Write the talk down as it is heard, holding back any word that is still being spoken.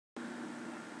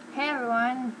Hey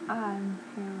everyone, I'm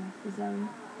here with Zoe.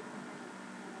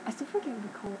 I still forget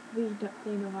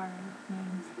they know our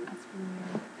names. That's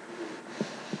weird.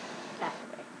 That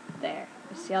way. There.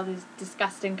 You see all these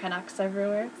disgusting Canucks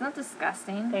everywhere? It's not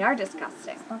disgusting. They are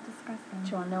disgusting. It's not disgusting.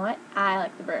 Do you want to know what? I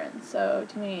like the burns, so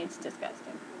to me it's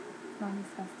disgusting. It's not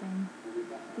disgusting.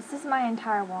 This is my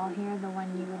entire wall here, the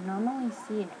one you would normally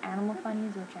see in Animal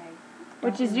Funnies,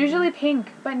 Which is usually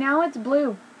pink, but now it's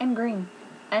blue and green.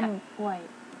 And white.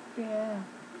 yeah.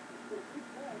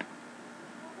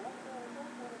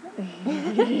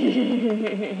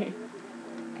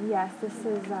 Yes, this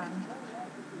is, hold on.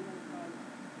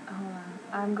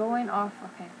 I'm going off,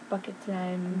 okay. Bucket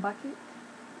time. Bucket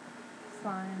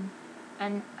slime.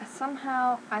 And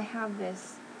somehow I have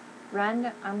this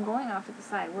random, I'm going off at the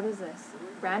side. What is this?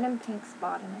 Random pink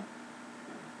spot in it.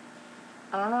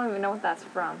 I don't even know what that's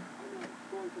from.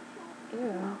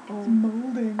 Ew. It's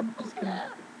molding. Just kidding.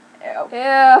 Ew.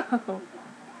 Ew.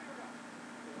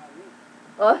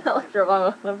 Oh, that looked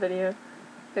wrong on the video.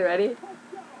 Okay, ready?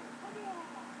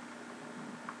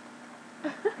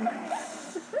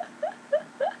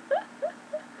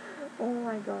 Oh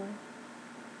my god.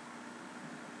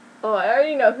 Oh, I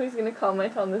already know who's gonna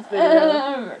comment on this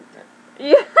video.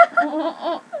 Yeah.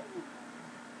 Oh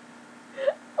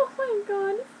my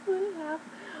god, it's split in half.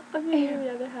 I'm gonna do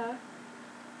the other half.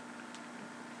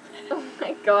 Oh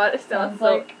my god, it sounds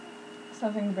like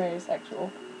something very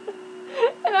sexual.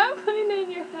 And I'm putting it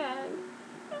in your hand.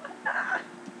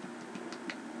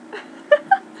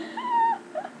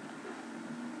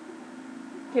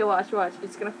 Okay, watch.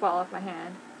 It's gonna fall off my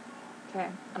hand. Okay,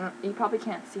 you probably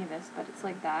can't see this, but it's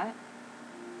like that.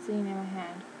 Sitting in my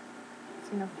hand. It's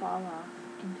gonna fall off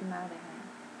into my other hand.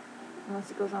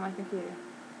 Unless it goes on my computer.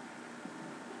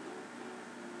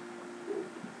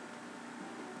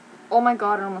 Oh my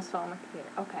god, it almost fell on my computer.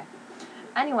 Okay.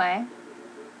 Anyway,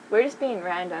 we're just being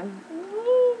random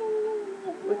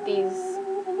with these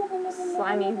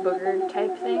slimy booger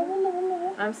type thing.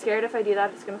 I'm scared if I do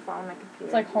that, it's gonna fall on my computer.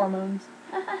 It's like hormones.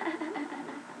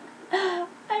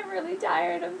 I'm really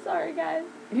tired. I'm sorry, guys.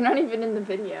 You're not even in the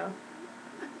video.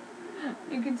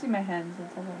 You can see my hands.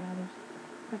 That's all that matters.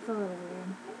 That's a little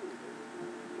weird.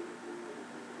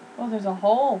 Oh, there's a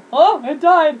hole. Oh, it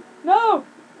died. No.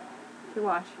 Okay,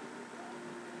 watch.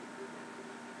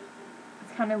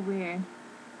 It's kind of weird.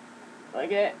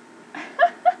 Like it.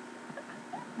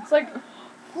 It's like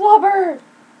flubber.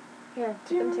 Here,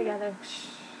 put them together.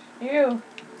 Ew.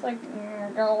 It's like.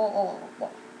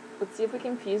 Let's see if we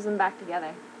can fuse them back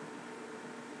together.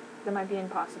 That might be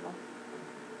impossible.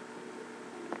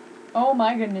 Oh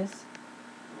my goodness.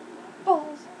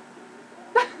 Balls.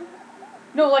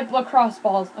 No, like lacrosse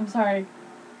balls. I'm sorry.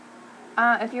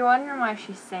 If you're wondering why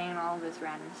she's saying all of this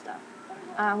random stuff,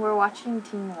 we're watching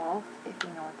Teen Wolf, if you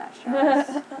know what that show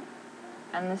is.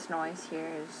 And this noise here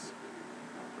is...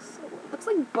 looks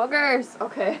like boogers.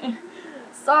 Okay.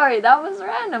 Sorry, that was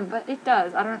random, but it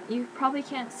does. You probably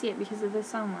can't see it because of the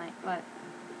sunlight, but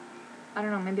I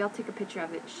don't know, maybe I'll take a picture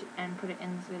of it and put it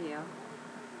in this video.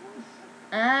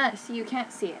 See, you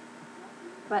can't see it.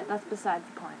 But that's beside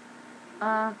the point.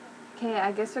 Okay,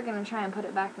 I guess we're gonna try and put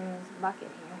it back in this bucket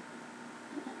here.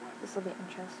 This will be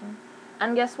interesting.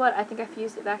 And guess what? I think I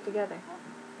fused it back together.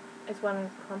 It's one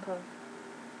clump of...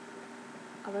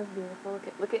 oh, that's beautiful.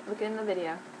 Look in the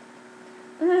video.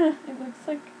 It looks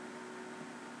like...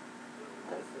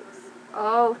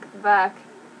 oh, look at the back.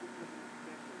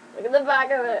 Look at the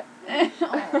back of it.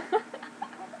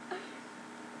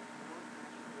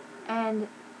 And,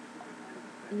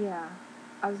 yeah,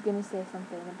 I was going to say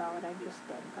something about what I just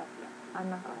did, but I'm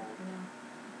not going to now.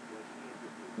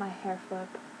 My hair flip.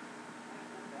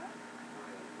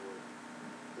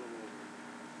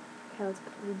 Okay, let's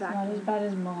put it back. It's not as bad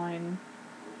as mine.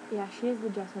 Yeah, she has the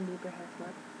Justin Bieber hair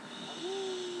flip.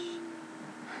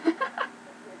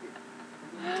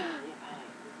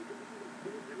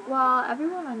 Well,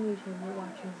 everyone on YouTube who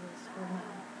watches this will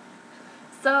know.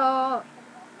 So,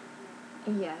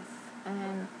 yes,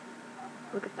 and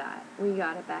look at that. We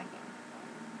got it back in.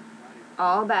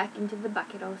 All back into the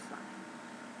bucket of slime.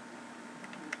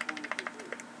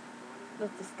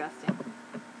 That's disgusting.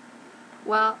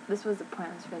 Well, this was a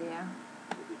pointless video.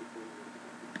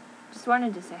 Just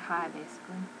wanted to say hi,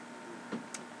 basically.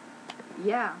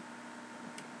 Yeah.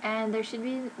 And there should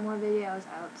be more videos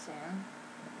out soon.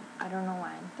 I don't know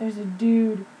when. There's a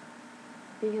dude.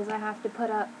 Because I have to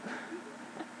put up...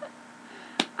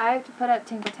 I have to put up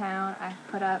Tinkertown. I have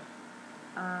to put up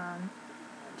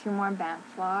 2 more Banff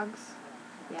vlogs.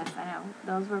 Yes, I know.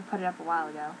 Those were put up a while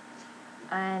ago.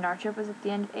 And our trip was at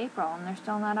the end of April, and they're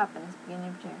still not up, and it's the beginning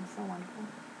of June. So wonderful.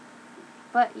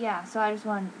 But yeah, so I just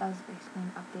wanted, that was basically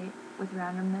an update with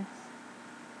randomness.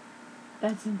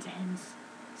 That's intense.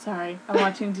 Sorry, I'm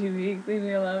watching TV. Leave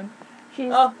me alone.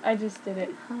 She's, Oh, I just did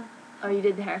it. oh, you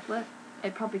did the hair flip?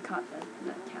 It probably caught the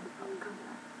camera probably caught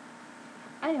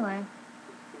that. Anyway,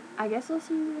 I guess we'll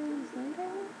see you guys later.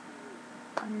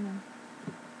 I don't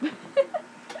know.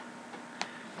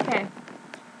 Okay.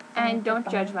 And don't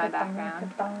judge my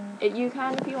background. You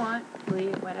can if you want.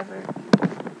 Leave whatever.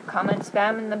 Comment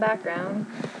spam in the background.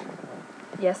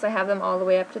 Yes, I have them all the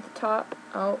way up to the top.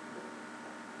 Oh.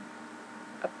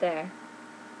 Up there.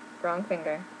 Wrong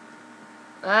finger.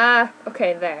 Ah,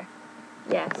 okay, there.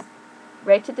 Yes.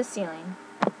 Right to the ceiling.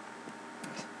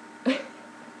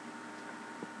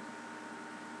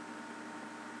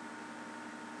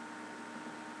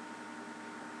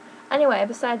 Anyway,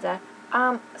 besides that,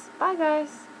 bye guys.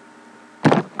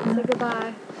 Say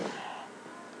goodbye.